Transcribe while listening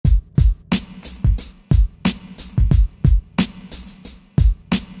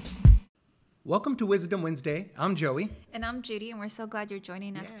Welcome to Wisdom Wednesday. I'm Joey. And I'm Judy, and we're so glad you're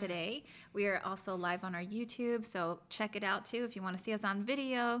joining us today. We are also live on our YouTube, so check it out too if you want to see us on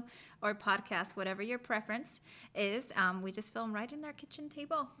video or podcast, whatever your preference is. We just film right in our kitchen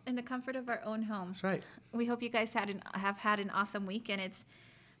table in the comfort of our own home. That's right. We hope you guys have had an awesome week, and it's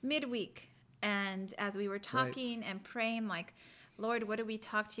midweek. And as we were talking and praying, like, Lord, what did we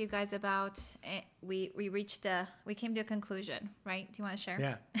talk to you guys about? We came to a conclusion, right? Do you want to share?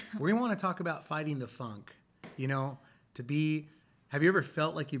 Yeah. We want to talk about fighting the funk. You know, have you ever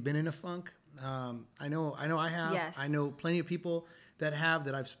felt like you've been in a funk? I know I have. Yes. I know plenty of people that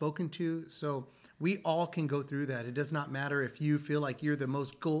I've spoken to. So we all can go through that. It does not matter if you feel like you're the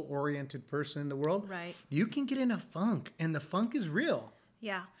most goal-oriented person in the world. Right. You can get in a funk, and the funk is real.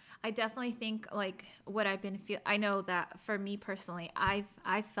 Yeah. I definitely think like what I've been I know that for me personally, I've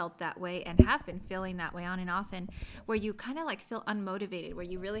felt that way and have been feeling that way on and off, and where you kind of like feel unmotivated, where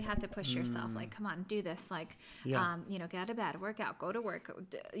you really have to push yourself, like, come on, do this, like, get out of bed, work out, go to work,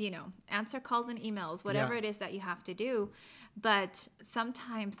 answer calls and emails, whatever it is that you have to do. But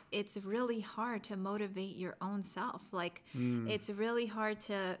sometimes it's really hard to motivate your own self. Like it's really hard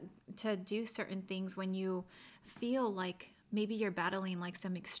to do certain things when you feel like maybe you're battling like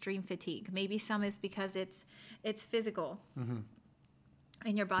some extreme fatigue. Maybe some is because it's physical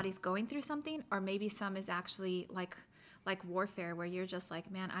and your body's going through something, or maybe some is actually like warfare, where you're just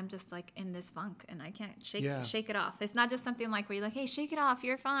like, man, I'm just like in this funk and I can't shake it off. It's not just something like where you're like, hey, shake it off,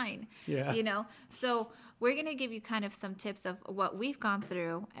 you're fine. Yeah. So we're going to give you kind of some tips of what we've gone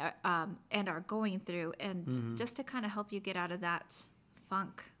through and are going through, and just to kind of help you get out of that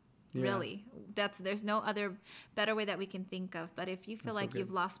funk. Yeah. Really, there's no other better way that we can think of. But if you feel like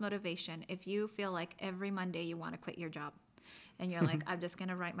you've lost motivation, if you feel like every Monday you want to quit your job, and you're like, I'm just going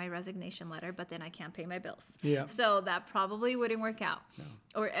to write my resignation letter, but then I can't pay my bills. Yeah. So that probably wouldn't work out. No.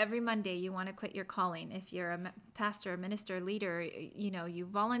 Or every Monday you want to quit your calling. If you're a pastor, a minister, leader, you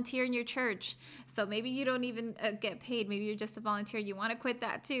volunteer in your church. So maybe you don't even get paid. Maybe you're just a volunteer. You want to quit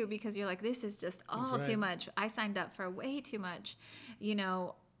that too, because you're like, this is just all too much. I signed up for way too much.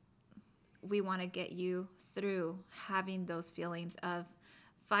 We want to get you through having those feelings of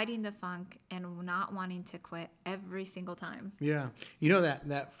fighting the funk and not wanting to quit every single time. Yeah. You know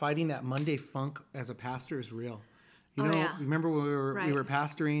that fighting that Monday funk as a pastor is real. Remember when we were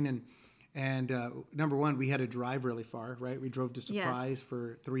pastoring and number one, we had to drive really far, right? We drove to Surprise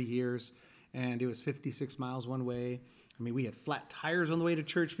for 3 years, and it was 56 miles one way. I mean, we had flat tires on the way to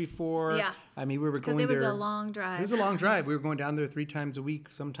church before. Yeah. I mean, we were going there. Because it was a long drive. It was a long drive. We were going down there 3 times a week,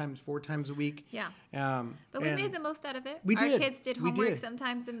 sometimes 4 times a week. Yeah. But we made the most out of it. We did. Our kids did homework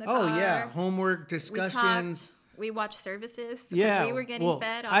sometimes in the car. Oh, yeah. Homework, discussions. We watched services. Yeah. We were getting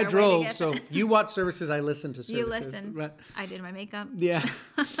fed on I our drove, way to so you watched services, I listened to services. You listened. But I did my makeup. Yeah.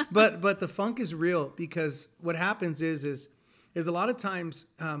 but the funk is real, because what happens is a lot of times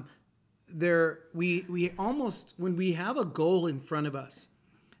we almost, when we have a goal in front of us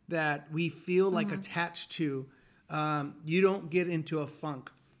that we feel like attached to, you don't get into a funk.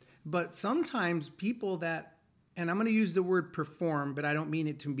 But sometimes people that, and I'm going to use the word perform, but I don't mean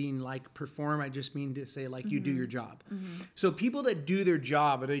it to mean like perform. I just mean to say like you do your job. So people that do their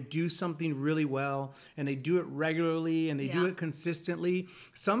job, or they do something really well and they do it regularly and they do it consistently,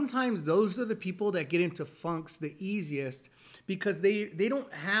 sometimes those are the people that get into funks the easiest, because they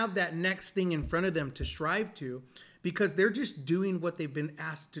don't have that next thing in front of them to strive to, because they're just doing what they've been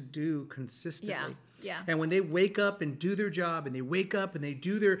asked to do consistently. Yeah. And when they wake up and do their job, and they wake up and they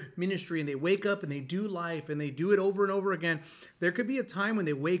do their ministry, and they wake up and they do life, and they do it over and over again, there could be a time when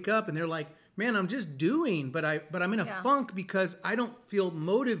they wake up and they're like, man, I'm just doing, but I'm in a funk because I don't feel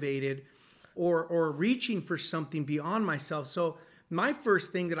motivated or reaching for something beyond myself. So my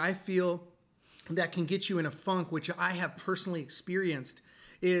first thing that I feel that can get you in a funk, which I have personally experienced,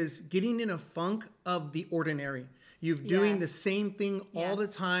 is getting in a funk of the ordinary. You're doing the same thing all the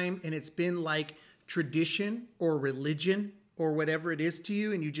time, and it's been like tradition or religion or whatever it is to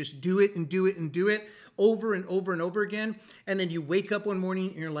you, and you just do it and do it and do it over and over and over again, and then you wake up one morning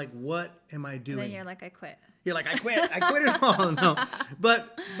and you're like, what am I doing? And then you're like, I quit. You're like, I quit it all. No,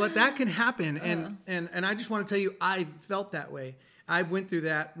 but that can happen, and I just want to tell you, I've felt that way. I went through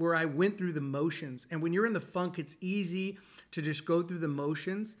that, where I went through the motions, and when you're in the funk, it's easy to just go through the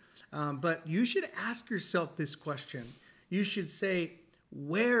motions, but you should ask yourself this question. You should say,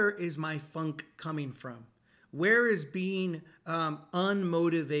 where is my funk coming from? Where is being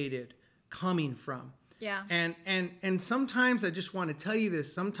unmotivated coming from? Yeah. And sometimes I just want to tell you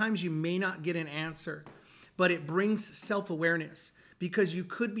this. Sometimes you may not get an answer, but it brings self-awareness. because you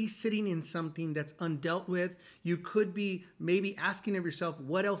could be sitting in something that's undealt with. You could be maybe asking of yourself,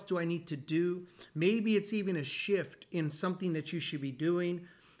 what else do I need to do? Maybe it's even a shift in something that you should be doing.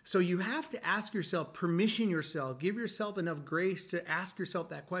 So you have to ask yourself, permission yourself, give yourself enough grace to ask yourself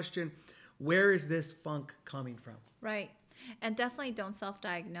that question, where is this funk coming from? Right. And definitely don't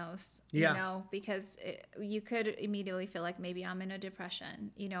self-diagnose, because you could immediately feel like maybe I'm in a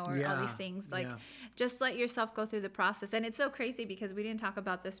depression, or all these things. Like, just let yourself go through the process. And it's so crazy because we didn't talk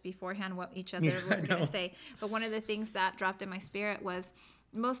about this beforehand, what each other were going to say. But one of the things that dropped in my spirit was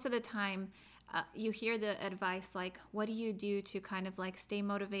most of the time, you hear the advice like, what do you do to kind of like stay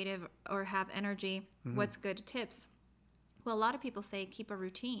motivated or have energy? What's good tips? Well, a lot of people say keep a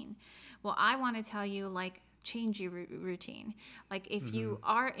routine. Well, I want to tell you, like, change your routine. Like if you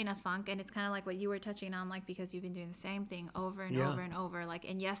are in a funk, and it's kind of like what you were touching on, like because you've been doing the same thing over and over and over, like,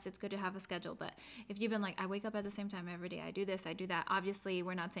 and yes, it's good to have a schedule, but if you've been like, I wake up at the same time every day, I do this, I do that, obviously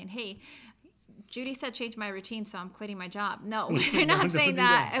we're not saying, hey, Judy said change my routine, so I'm quitting my job. No, we're not saying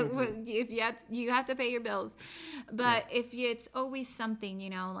that. If you have to pay your bills, but if it's always something,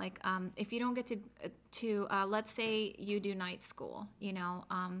 like if you don't get to let's say you do night school,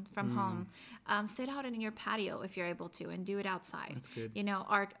 from home, sit out in your patio if you're able to, and do it outside. That's good.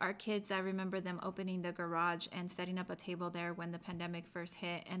 Our kids, I remember them opening the garage and setting up a table there when the pandemic first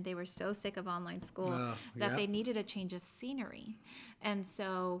hit, and they were so sick of online school that they needed a change of scenery, and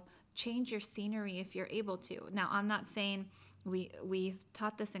so change your scenery if you're able to. Now, I'm not saying we've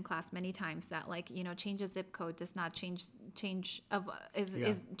taught this in class many times that like, change a zip code does not change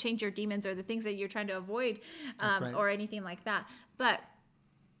your demons or the things that you're trying to avoid, or anything like that. But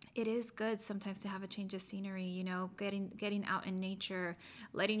it is good sometimes to have a change of scenery, getting out in nature,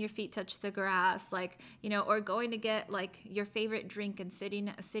 letting your feet touch the grass, like, or going to get like your favorite drink and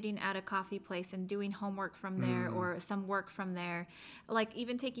sitting at a coffee place and doing homework from there or some work from there. Like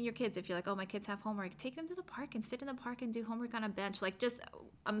even taking your kids, if you're like, oh, my kids have homework, take them to the park and sit in the park and do homework on a bench. Like just,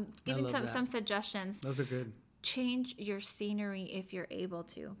 I'm giving some suggestions. Those are good. Change your scenery if you're able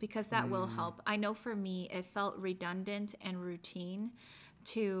to, because that will help. I know for me, it felt redundant and routine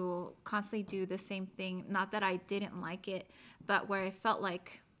to constantly do the same thing. Not that I didn't like it, but where I felt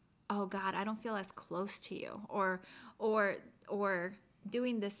like, oh God, I don't feel as close to you, or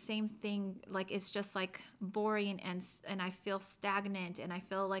doing the same thing, like it's just like boring, and I feel stagnant, and I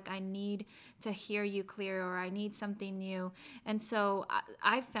feel like I need to hear you clear, or I need something new. And so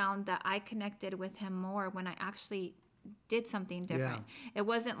I found that I connected with him more when I actually did something different. It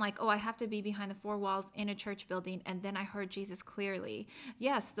wasn't like, oh, I have to be behind the four walls in a church building and then I heard Jesus clearly.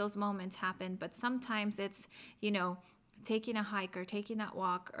 Yes, those moments happen, but sometimes it's, taking a hike or taking that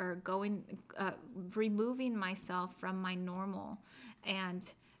walk or going, removing myself from my normal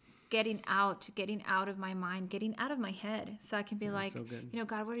and getting out of my mind, getting out of my head, so I can be like, so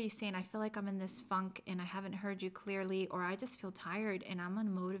God, what are you saying? I feel like I'm in this funk and I haven't heard you clearly, or I just feel tired and I'm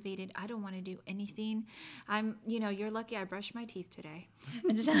unmotivated. I don't want to do anything. You're lucky I brushed my teeth today.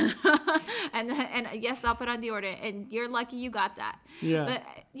 and yes, I'll put on deodorant, and you're lucky you got that. Yeah. But,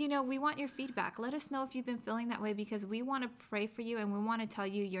 we want your feedback. Let us know if you've been feeling that way, because we want to pray for you and we want to tell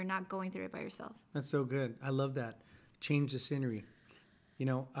you you're not going through it by yourself. That's so good. I love that. Change the scenery.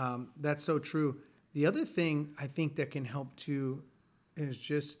 That's so true. The other thing I think that can help too is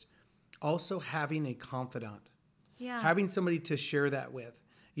just also having a confidant. Yeah. Having somebody to share that with.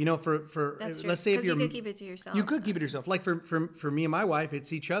 For That's true. Let's say if you could keep it to yourself. You could keep it to yourself. Like for me and my wife,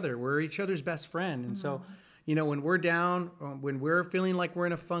 it's each other. We're each other's best friend. And so, when we're down, when we're feeling like we're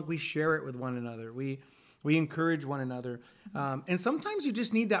in a funk, we share it with one another. We encourage one another. And sometimes you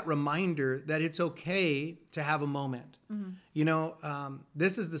just need that reminder that it's okay to have a moment.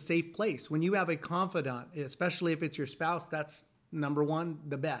 This is the safe place. When you have a confidant, especially if it's your spouse, that's number one,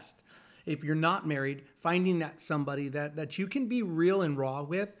 the best. If you're not married, finding that somebody that you can be real and raw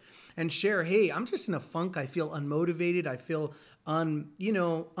with and share, hey, I'm just in a funk. I feel unmotivated. I feel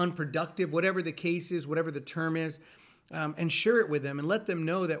unproductive, whatever the case is, whatever the term is, and share it with them and let them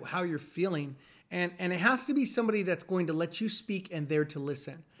know that how you're feeling. And it has to be somebody that's going to let you speak and there to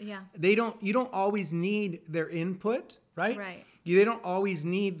listen. Yeah. You don't always need their input, right? Right. They don't always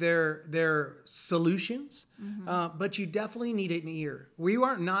need their solutions, but you definitely need an ear. We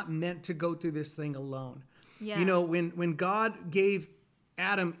are not meant to go through this thing alone. Yeah. When God gave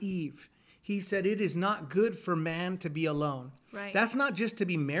Adam Eve, he said it is not good for man to be alone. Right. That's not just to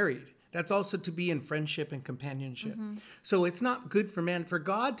be married. That's also to be in friendship and companionship. So it's not good for man. For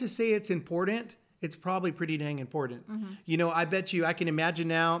God to say it's important it's probably pretty dang important. You know, I bet you, I can imagine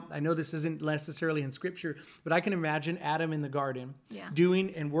now, I know this isn't necessarily in scripture, but I can imagine Adam in the garden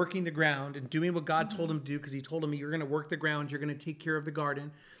doing and working the ground and doing what God told him to do, because he told him, you're going to work the ground, you're going to take care of the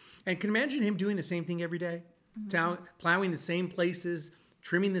garden. And can imagine him doing the same thing every day, plowing the same places,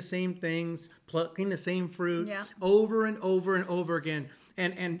 trimming the same things, plucking the same fruit over and over and over again.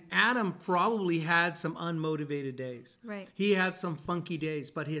 And Adam probably had some unmotivated days. Right. He had some funky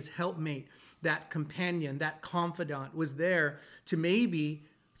days, but his helpmate, that companion, that confidant was there to maybe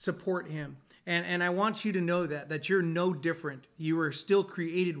support him. And I want you to know that you're no different. You are still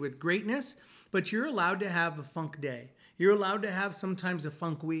created with greatness, but you're allowed to have a funk day. You're allowed to have sometimes a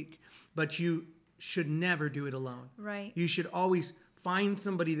funk week, but you should never do it alone. Right. You should always find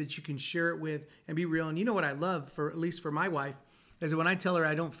somebody that you can share it with and be real. And you know what I love, for at least for my wife, is that when I tell her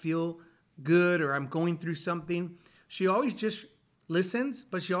I don't feel good or I'm going through something, she always just listens,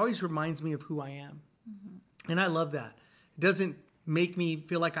 but she always reminds me of who I am. And I love that. It doesn't make me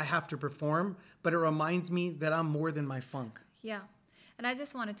feel like I have to perform, but it reminds me that I'm more than my funk. Yeah. And I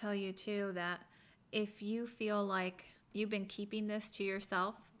just want to tell you too that if you feel like you've been keeping this to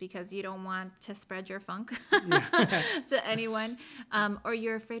yourself because you don't want to spread your funk to anyone, or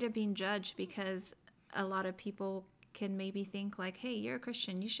you're afraid of being judged because a lot of people can maybe think like, hey, you're a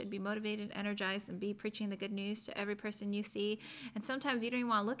Christian, you should be motivated, energized, and be preaching the good news to every person you see. And sometimes you don't even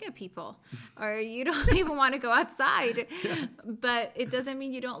want to look at people, or you don't even want to go outside. But it doesn't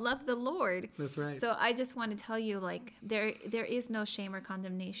mean you don't love the Lord. That's right. So I just want to tell you, like, there is no shame or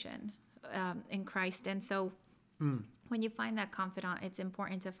condemnation in Christ. And so when you find that confidant, it's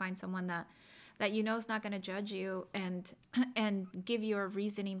important to find someone that you know is not going to judge you and give you a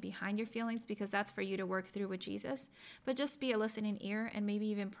reasoning behind your feelings, because that's for you to work through with Jesus. But just be a listening ear and maybe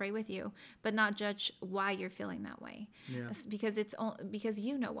even pray with you, but not judge why you're feeling that way. Because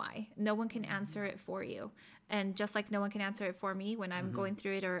you know why. No one can answer it for you. And just like no one can answer it for me when I'm going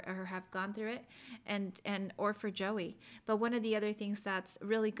through it or have gone through it, and or for Joey. But one of the other things that's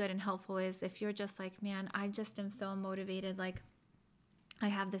really good and helpful is if you're just like, man, I just am so motivated, like I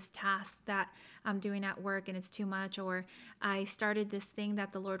have this task that I'm doing at work and it's too much, or I started this thing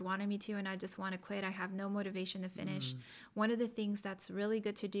that the Lord wanted me to and I just want to quit. I have no motivation to finish. One of the things that's really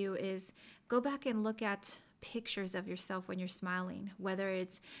good to do is go back and look at pictures of yourself when you're smiling, whether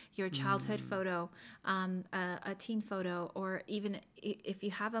it's your childhood photo, a teen photo, or even if you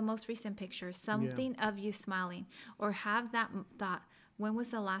have a most recent picture, something of you smiling, or have that thought, when was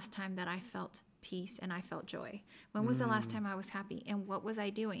the last time that I felt peace and I felt joy? When was the last time I was happy, and what was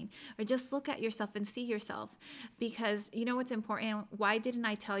I doing? Or just look at yourself and see yourself, because you know what's important. Why didn't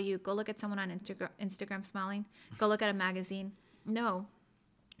I tell you go look at someone on Instagram smiling, go look at a magazine? No,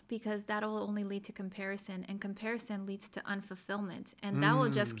 because that'll only lead to comparison, and comparison leads to unfulfillment, and that will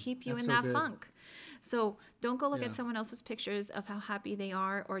just keep you in that funk. So don't go look at someone else's pictures of how happy they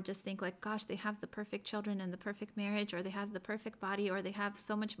are, or just think like, gosh, they have the perfect children and the perfect marriage, or they have the perfect body, or they have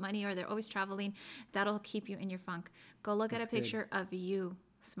so much money, or they're always traveling. That'll keep you in your funk. Go look at a picture of you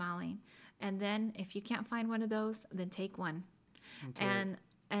smiling. And then if you can't find one of those, then take one. And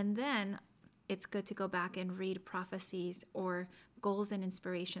then it's good to go back and read prophecies or goals and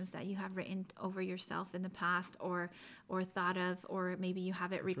inspirations that you have written over yourself in the past, or thought of, or maybe you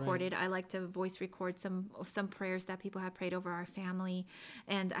have it recorded. I like to voice record some prayers that people have prayed over our family,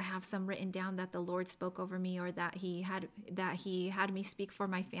 and I have some written down that the Lord spoke over me, or that he had me speak for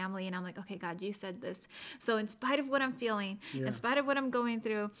my family, and I'm like, okay, God, you said this. So in spite of what I'm feeling, in spite of what I'm going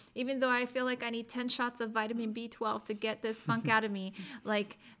through, even though I feel like I need 10 shots of vitamin B12 to get this funk out of me,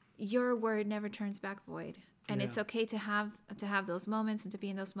 like, your word never turns back void. And it's okay to have those moments and to be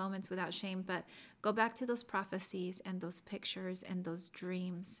in those moments without shame. But go back to those prophecies and those pictures and those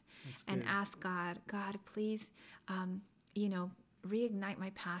dreams, and ask God, please, reignite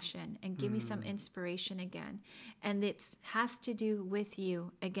my passion and give me some inspiration again. And it has to do with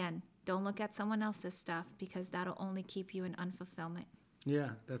you again. Don't look at someone else's stuff, because that'll only keep you in unfulfillment. Yeah,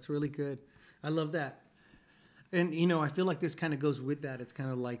 that's really good. I love that. And, I feel like this kind of goes with that. It's kind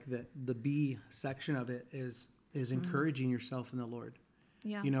of like the B section of it is encouraging yourself in the Lord.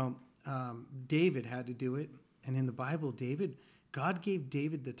 Yeah. David had to do it. And in the Bible, God gave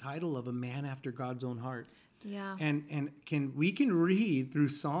David the title of a man after God's own heart. Yeah. And we can read through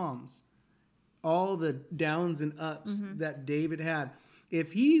Psalms all the downs and ups that David had.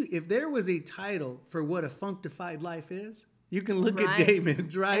 If there was a title for what a functified life is, you can look at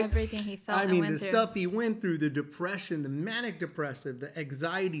David's, right? Everything he felt. The stuff he went through, the depression, the manic depressive, the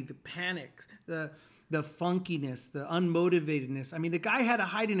anxiety, the panic, the funkiness, the unmotivatedness. The guy had to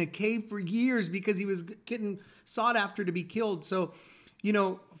hide in a cave for years because he was getting sought after to be killed. So,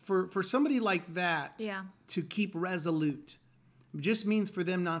 for somebody like that Yeah. to keep resolute just means for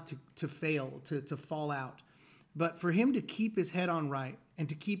them not to fail, to fall out. But for him to keep his head on right and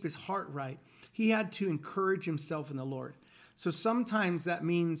to keep his heart right, he had to encourage himself in the Lord. So sometimes that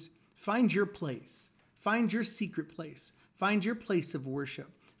means find your place, find your secret place, find your place of worship,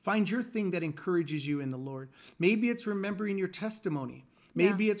 find your thing that encourages you in the Lord. Maybe it's remembering your testimony.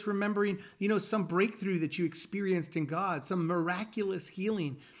 Maybe it's remembering, some breakthrough that you experienced in God, some miraculous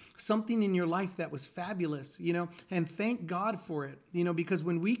healing, something in your life that was fabulous, and thank God for it, because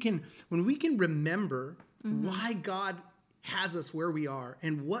when we can remember why God has us where we are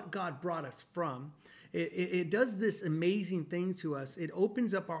and what God brought us from, it does this amazing thing to us. It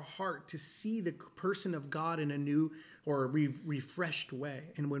opens up our heart to see the person of God in a new or a refreshed way.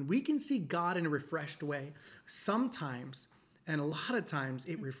 And when we can see God in a refreshed way, sometimes and a lot of times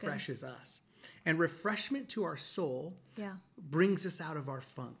it refreshes us. And refreshment to our soul brings us out of our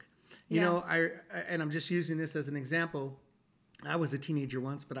funk. And I'm just using this as an example. I was a teenager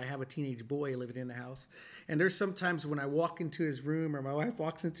once, but I have a teenage boy living in the house. And there's sometimes when I walk into his room or my wife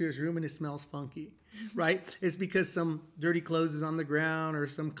walks into his room and it smells funky, right? It's because some dirty clothes is on the ground or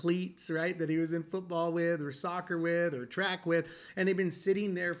some cleats, right, that he was in football with or soccer with or track with. And they've been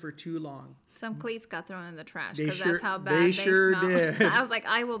sitting there for too long. Some cleats got thrown in the trash because that's how bad they smell. Did. I was like,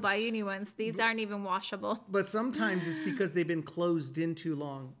 I will buy you new ones. These aren't even washable. But sometimes it's because they've been closed in too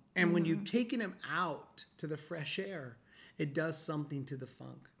long. And when you've taken them out to the fresh air, it does something to the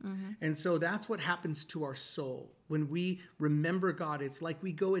funk. And so that's what happens to our soul. When we remember God, it's like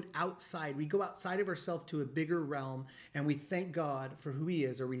we go outside. We go outside of ourselves to a bigger realm and we thank God for who he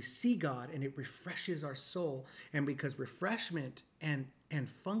is, or we see God and it refreshes our soul. And because refreshment and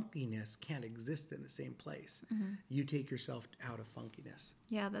funkiness can't exist in the same place, you take yourself out of funkiness.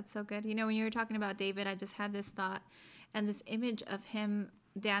 Yeah, that's so good. When you were talking about David, I just had this thought and this image of him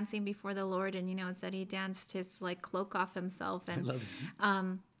dancing before the Lord, and it said he danced his cloak off himself, and I love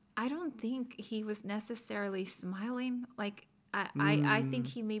it. I don't think he was necessarily smiling. I think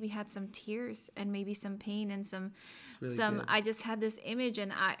he maybe had some tears and maybe some pain and some good. I just had this image,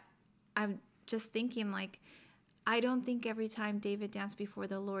 and I'm just thinking I don't think every time David danced before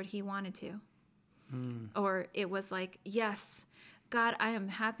the Lord he wanted to, or it was yes, God, I am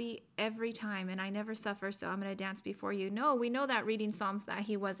happy every time and I never suffer, so I'm going to dance before you. No, we know that reading Psalms that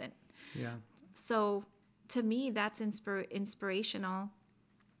he wasn't. Yeah. So to me, that's inspirational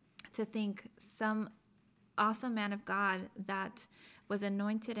to think some awesome man of God that was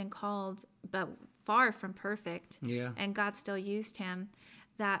anointed and called, but far from perfect. Yeah. And God still used him,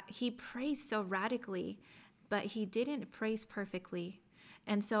 that he praised so radically, but he didn't praise perfectly.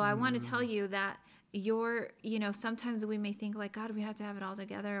 And so I want to tell you that sometimes we may think God, we have to have it all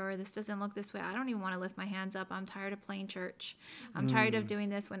together, or this doesn't look this way. I don't even want to lift my hands up. I'm tired of playing church. I'm tired of doing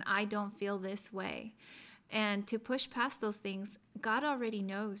this when I don't feel this way. And to push past those things, God already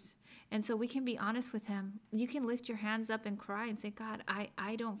knows. And so we can be honest with him. You can lift your hands up and cry and say, God,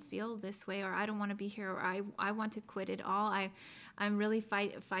 I don't feel this way, or I don't want to be here, or I want to quit it all. I'm really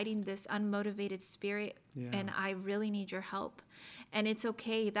fighting this unmotivated spirit, and I really need your help. And it's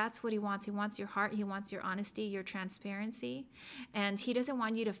okay. That's what he wants. He wants your heart. He wants your honesty, your transparency. And he doesn't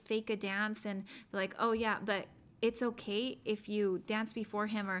want you to fake a dance and be like, oh yeah, but it's okay if you dance before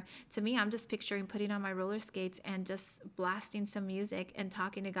him. Or to me, I'm just picturing putting on my roller skates and just blasting some music and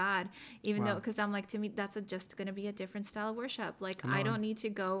talking to God, even though, because I'm to me, that's just going to be a different style of worship. I don't need to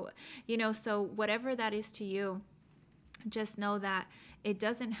go, so whatever that is to you, just know that it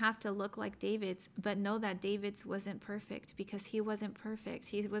doesn't have to look like David's, but know that David's wasn't perfect, because he wasn't perfect.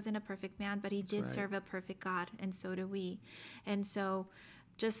 He wasn't a perfect man, but he did serve a perfect God, and so do we. And so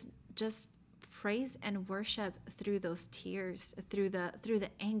just praise and worship through those tears, through the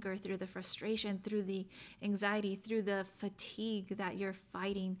anger, through the frustration, through the anxiety, through the fatigue that you're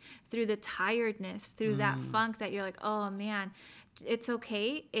fighting, through the tiredness, through that funk that you're oh man. It's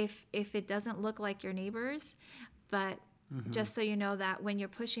okay if it doesn't look like your neighbors, but just so you know that when you're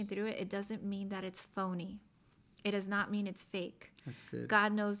pushing through it, it doesn't mean that it's phony. It does not mean it's fake. That's good.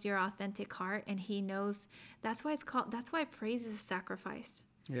 God knows your authentic heart, and he knows. That's why praise is a sacrifice.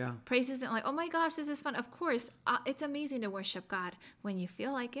 Yeah. Praise isn't oh my gosh, this is fun. Of course, it's amazing to worship God when you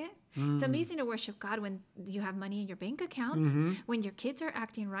feel like it. It's amazing to worship God when you have money in your bank account, when your kids are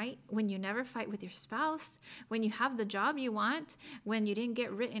acting right, when you never fight with your spouse, when you have the job you want, when you didn't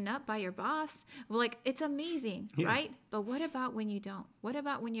get written up by your boss. It's amazing, right? But what about when you don't? What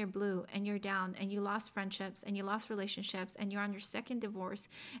about when you're blue and you're down and you lost friendships and you lost relationships and you're on your second divorce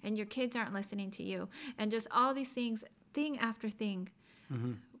and your kids aren't listening to you and just all these things, thing after thing?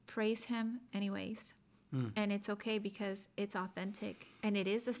 Praise him anyways. And it's okay because it's authentic and it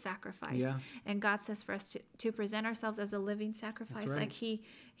is a sacrifice. Yeah. And God says for us to present ourselves as a living sacrifice. right. Like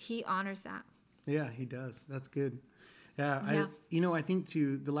he honors that. Yeah, he does. That's good. Yeah, Yeah. I think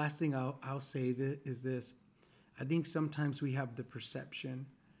too, the last thing I'll say is this. I think sometimes we have the perception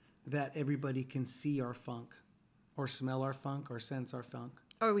that everybody can see our funk or smell our funk or sense our funk.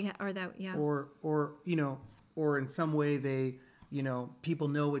 Or that, yeah. Or in some way they, people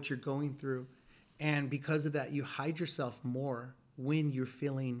know what you're going through. And because of that, you hide yourself more when you're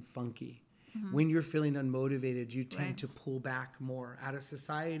feeling funky. When you're feeling unmotivated, you tend Right. to pull back more out of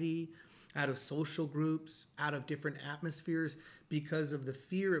society, out of social groups, out of different atmospheres because of the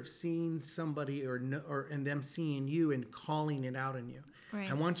fear of seeing somebody and them seeing you and calling it out on you. Right.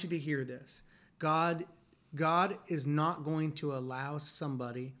 I want you to hear this. God is not going to allow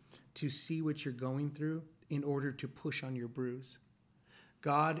somebody to see what you're going through in order to push on your bruise.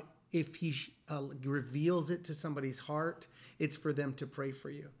 God, if he reveals it to somebody's heart, it's for them to pray for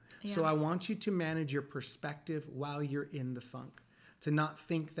you. Yeah. So I want you to manage your perspective while you're in the funk, to not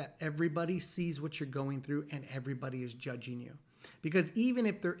think that everybody sees what you're going through and everybody is judging you. Because even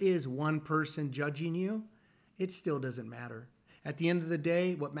if there is one person judging you, it still doesn't matter. At the end of the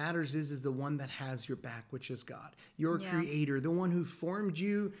day, what matters is the one that has your back, which is God, your Yeah. creator, the one who formed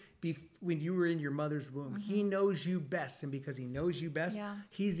you when you were in your mother's womb. He knows you best. And because he knows you best, Yeah.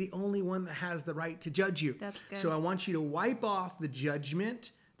 he's the only one that has the right to judge you. That's good. So I want you to wipe off the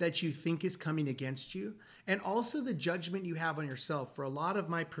judgment that you think is coming against you, and also the judgment you have on yourself. For a lot of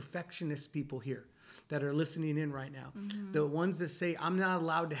my perfectionist people here that are listening in right now, the ones that say, I'm not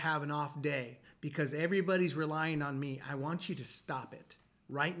allowed to have an off day because everybody's relying on me, I want you to stop it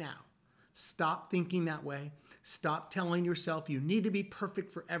right now. Stop thinking that way. Stop telling yourself you need to be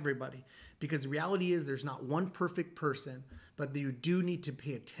perfect for everybody, because the reality is there's not one perfect person, but you do need to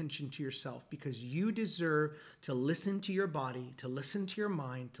pay attention to yourself, because you deserve to listen to your body, to listen to your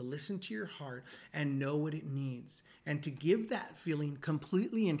mind, to listen to your heart and know what it needs, and to give that feeling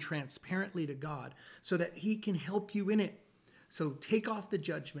completely and transparently to God so that he can help you in it. So take off the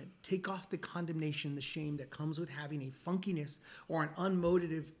judgment, take off the condemnation, the shame that comes with having a funkiness or an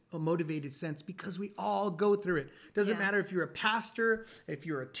unmotivated sense, because we all go through it. Doesn't matter if you're a pastor, if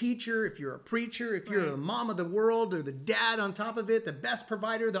you're a teacher, if you're a preacher, if you're the mom of the world or the dad on top of it, the best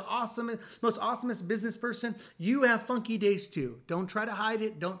provider, the most awesomest business person. You have funky days too. Don't try to hide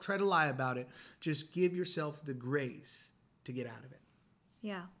it. Don't try to lie about it. Just give yourself the grace to get out of it.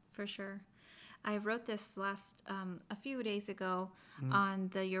 Yeah, for sure. I wrote this a few days ago on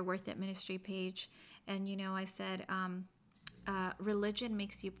the You're Worth It ministry page. And, I said, religion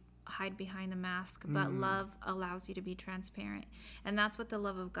makes you hide behind the mask, but love allows you to be transparent. And that's what the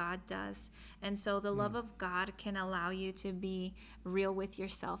love of God does. And so the love of God can allow you to be real with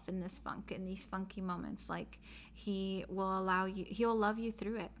yourself in this funk, in these funky moments. Like he'll love you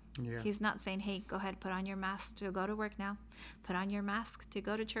through it. Yeah. He's not saying, hey, go ahead, put on your mask to go to work now. Put on your mask to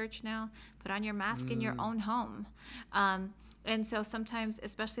go to church now. Put on your mask in your own home. And so sometimes,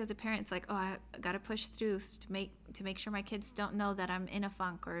 especially as a parent, it's like, oh, I got to push through to make sure my kids don't know that I'm in a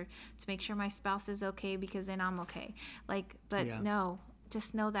funk, or to make sure my spouse is okay, because then I'm okay. No,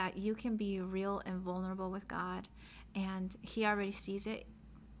 just know that you can be real and vulnerable with God, and he already sees it.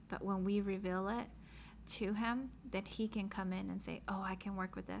 But when we reveal it to him, that he can come in and say, oh, I can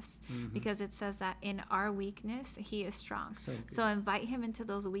work with this, because it says that in our weakness he is strong. So invite him into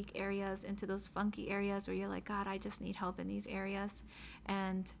those weak areas, into those funky areas where you're like, God, I just need help in these areas,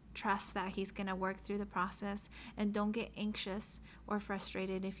 and trust that he's going to work through the process. And don't get anxious or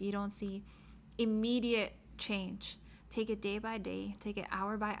frustrated if you don't see immediate change. Take it day by day, take it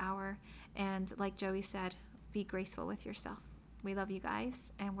hour by hour, and like Joey said, be graceful with yourself. We love you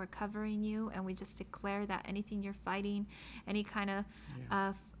guys, and we're covering you, and we just declare that anything you're fighting, any kind of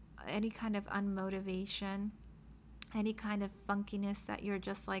unmotivation, any kind of funkiness that you're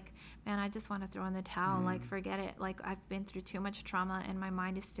just like, man, I just want to throw in the towel, like forget it, like I've been through too much trauma and my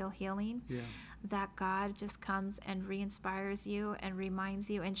mind is still healing. That God just comes and re-inspires you and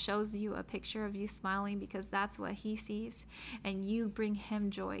reminds you and shows you a picture of you smiling, because that's what he sees, and you bring him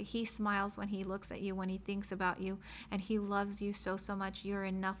joy. He smiles when he looks at you, when he thinks about you, and he loves you so much. You're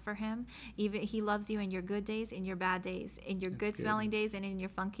enough for him. Even he loves you in your good days, in your bad days, in your good smelling days, and in your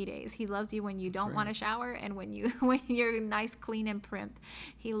funky days. He loves you when you don't want to shower, and when you're nice, clean, and primp.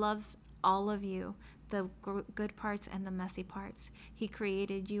 He loves all of you, the good parts and the messy parts. He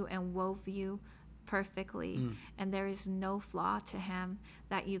created you and wove you perfectly, and there is no flaw to him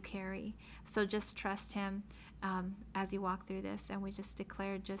that you carry. So just trust him as you walk through this. And we just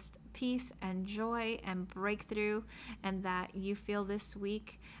declare just peace and joy and breakthrough, and that you feel this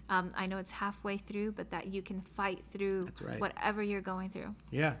week. I know it's halfway through, but that you can fight through That's right. whatever you're going through.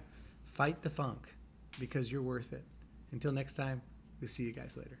 Yeah. Fight the funk because you're worth it. Until next time, we'll see you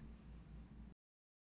guys later.